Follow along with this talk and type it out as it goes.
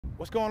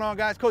What's going on,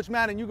 guys? Coach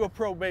Matt and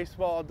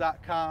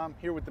YouGoProBaseball.com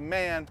here with the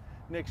man,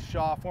 Nick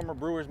Shaw, former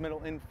Brewers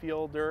Middle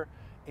Infielder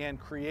and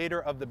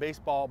creator of the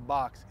Baseball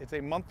Box. It's a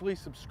monthly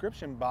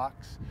subscription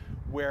box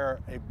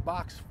where a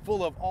box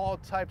full of all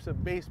types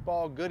of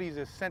baseball goodies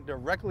is sent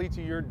directly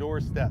to your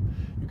doorstep.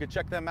 You can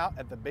check them out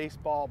at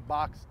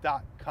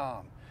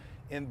thebaseballbox.com.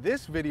 In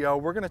this video,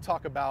 we're going to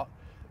talk about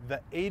the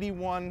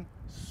 81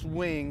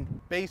 swing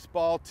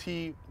baseball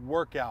tee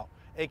workout,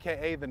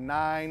 aka the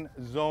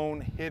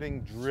 9-zone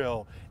hitting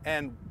drill.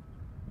 And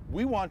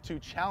we want to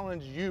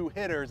challenge you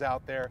hitters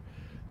out there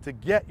to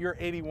get your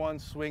 81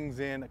 swings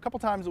in a couple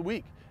times a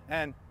week.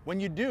 And when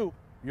you do,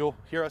 you'll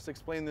hear us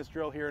explain this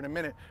drill here in a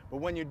minute,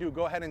 but when you do,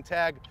 go ahead and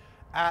tag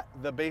at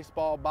the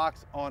Baseball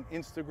Box on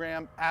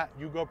Instagram, at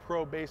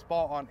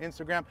YouGoProBaseball on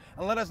Instagram,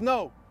 and let us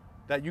know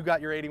that you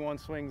got your 81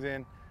 swings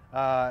in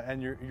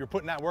and you're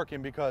putting that work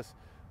in, because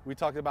we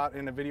talked about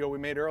in a video we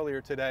made earlier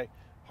today,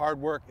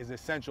 hard work is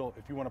essential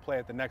if you want to play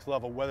at the next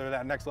level, whether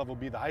that next level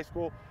be the high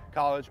school,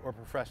 college, or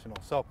professional.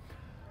 So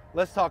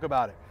let's talk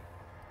about it.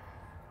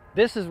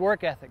 This is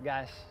work ethic,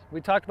 guys. We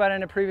talked about it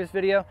in a previous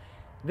video.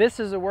 This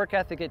is a work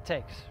ethic it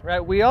takes, right?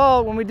 We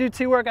all, when we do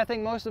tee work, I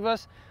think most of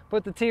us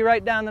put the tee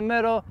right down the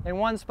middle in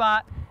one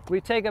spot.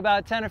 We take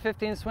about 10 or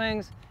 15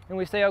 swings and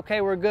we say,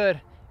 okay, we're good,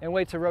 and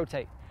wait to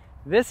rotate.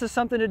 This is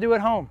something to do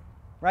at home,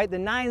 right? The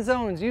 9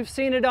 zones, you've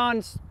seen it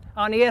on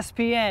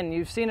ESPN,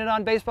 you've seen it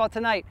on Baseball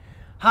Tonight.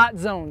 Hot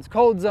zones,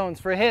 cold zones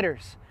for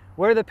hitters,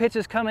 where the pitch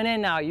is coming in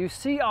now. You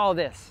see all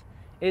this.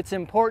 It's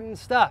important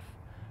stuff.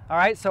 All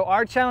right, so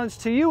our challenge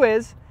to you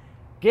is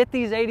get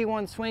these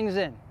 81 swings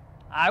in.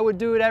 I would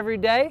do it every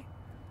day,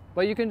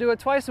 but you can do it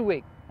twice a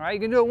week. All right, you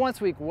can do it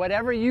once a week.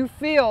 Whatever you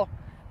feel,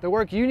 the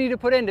work you need to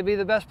put in to be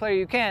the best player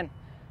you can,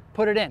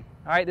 put it in.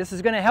 All right, this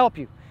is going to help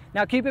you.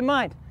 Now keep in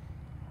mind,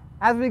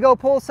 as we go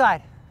pull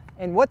side,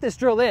 and what this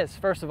drill is,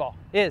 first of all,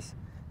 is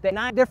the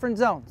 9 different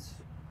zones.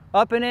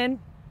 Up and in,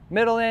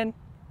 middle in,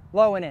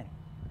 low and in,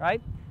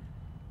 right?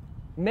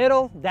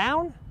 Middle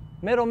down,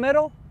 middle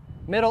middle,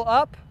 middle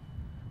up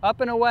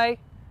and away,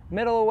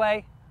 middle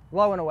away,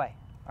 low and away.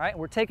 All right,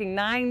 we're taking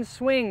 9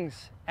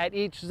 swings at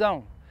each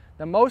zone.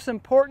 The most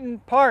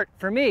important part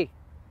for me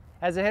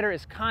as a hitter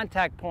is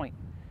contact point.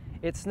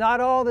 It's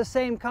not all the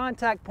same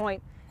contact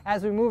point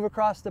as we move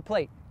across the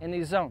plate in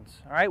these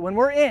zones. All right, when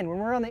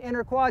we're on the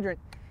inner quadrant,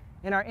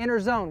 in our inner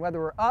zone, whether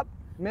we're up,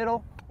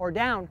 middle, or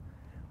down,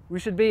 we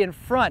should be in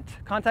front.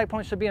 Contact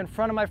point should be in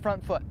front of my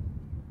front foot.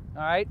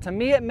 All right, to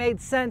me it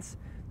made sense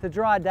to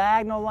draw a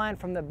diagonal line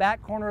from the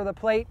back corner of the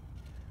plate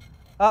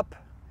up,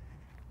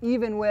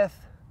 even with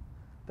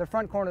the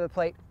front corner of the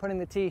plate, putting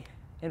the tee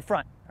in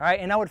front. All right,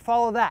 and I would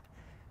follow that.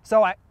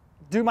 So I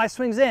do my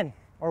swings in,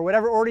 or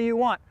whatever order you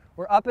want.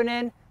 We're up and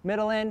in,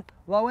 middle in,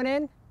 low and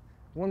in.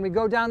 When we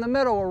go down the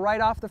middle, we're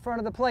right off the front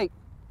of the plate.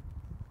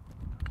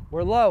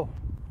 We're low,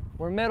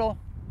 we're middle,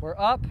 we're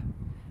up.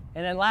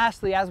 And then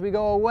lastly, as we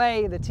go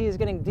away, the tee is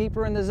getting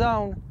deeper in the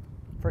zone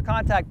for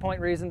contact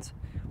point reasons.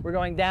 We're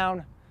going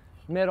down,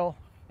 middle,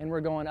 and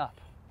we're going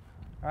up.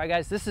 All right,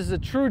 guys, this is a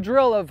true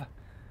drill of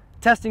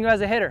testing you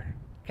as a hitter.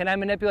 Can I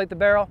manipulate the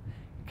barrel?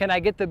 Can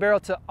I get the barrel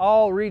to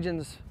all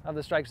regions of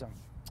the strike zone?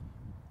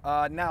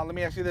 Now, let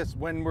me ask you this.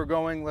 When we're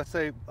going, let's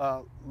say,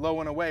 low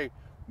and away,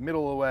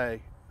 middle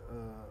away,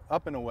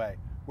 up and away,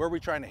 where are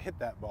we trying to hit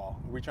that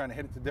ball? Are we trying to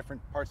hit it to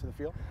different parts of the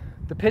field?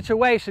 The pitch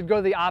away should go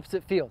to the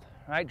opposite field.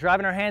 All right,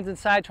 driving our hands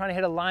inside, trying to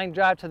hit a line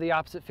drive to the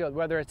opposite field.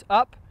 Whether it's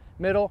up,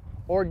 middle,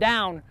 or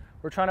down,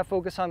 we're trying to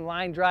focus on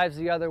line drives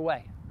the other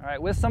way. All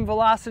right, with some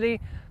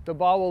velocity, the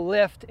ball will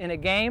lift in a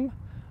game,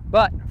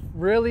 but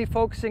really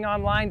focusing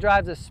on line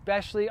drives,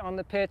 especially on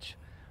the pitch,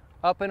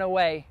 up and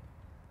away,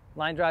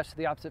 line drives to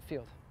the opposite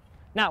field.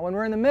 Now, when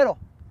we're in the middle,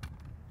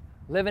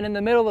 living in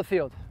the middle of the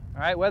field,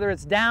 all right, whether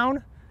it's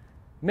down,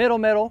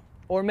 middle,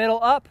 or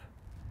middle up,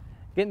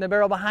 getting the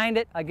barrel behind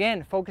it,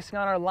 again, focusing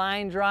on our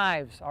line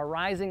drives, our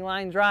rising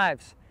line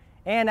drives.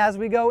 And as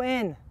we go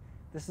in,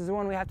 this is the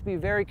one we have to be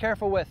very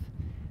careful with.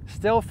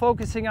 Still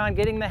focusing on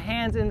getting the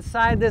hands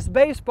inside this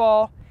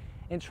baseball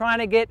and trying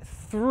to get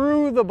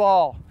through the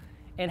ball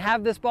and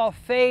have this ball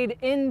fade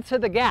into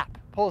the gap,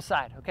 pull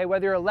side, okay?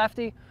 Whether you're a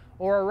lefty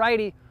or a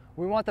righty,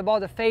 we want the ball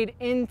to fade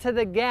into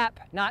the gap,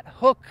 not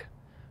hook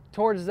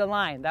towards the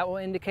line. That will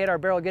indicate our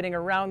barrel getting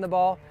around the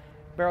ball,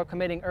 barrel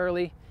committing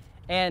early,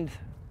 and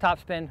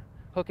topspin,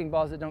 hooking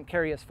balls that don't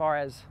carry as far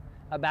as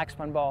a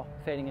backspin ball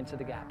fading into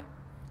the gap.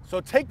 So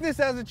take this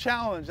as a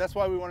challenge. That's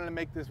why we wanted to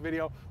make this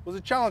video. It was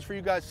a challenge for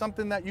you guys,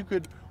 something that you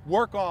could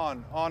work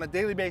on a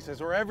daily basis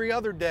or every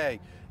other day,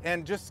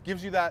 and just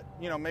gives you that,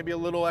 you know, maybe a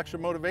little extra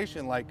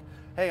motivation, like,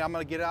 hey, I'm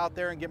gonna get out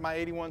there and get my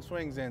 81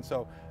 swings in.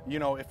 So, you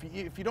know, if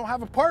you don't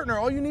have a partner,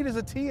 all you need is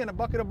a tee and a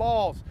bucket of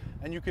balls,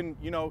 and you can,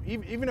 you know,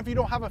 even if you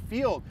don't have a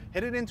field,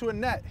 hit it into a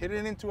net, hit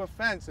it into a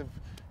fence if,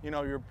 you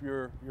know,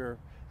 you're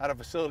at a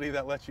facility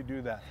that lets you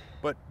do that.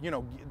 But, you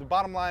know, the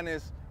bottom line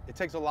is it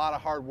takes a lot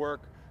of hard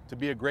work to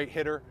be a great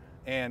hitter.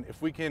 And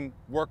if we can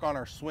work on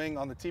our swing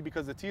on the tee,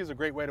 because the tee is a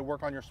great way to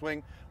work on your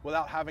swing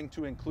without having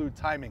to include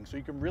timing. So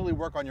you can really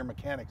work on your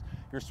mechanics,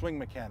 your swing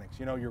mechanics,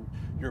 you know,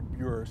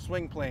 your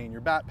swing plane, your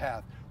bat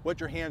path,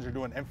 what your hands are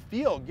doing, and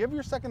feel,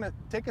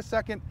 take a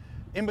second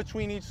in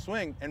between each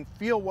swing and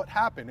feel what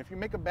happened. If you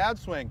make a bad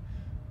swing,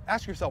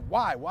 ask yourself,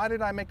 why? Why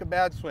did I make a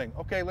bad swing?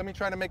 Okay, let me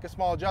try to make a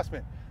small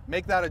adjustment.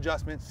 Make that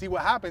adjustment, see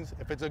what happens.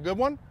 If it's a good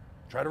one,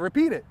 try to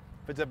repeat it.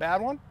 If it's a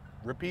bad one,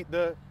 repeat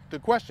the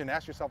question.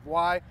 Ask yourself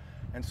why,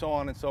 and so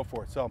on and so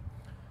forth. So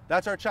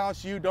that's our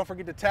challenge to you. Don't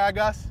forget to tag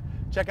us.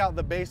 Check out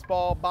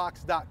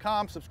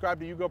thebaseballbox.com. Subscribe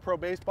to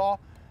YouGoProBaseball.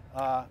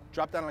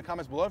 Drop down in the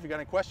comments below if you got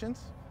any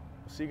questions.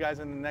 We'll see you guys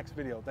in the next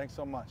video. Thanks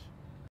so much.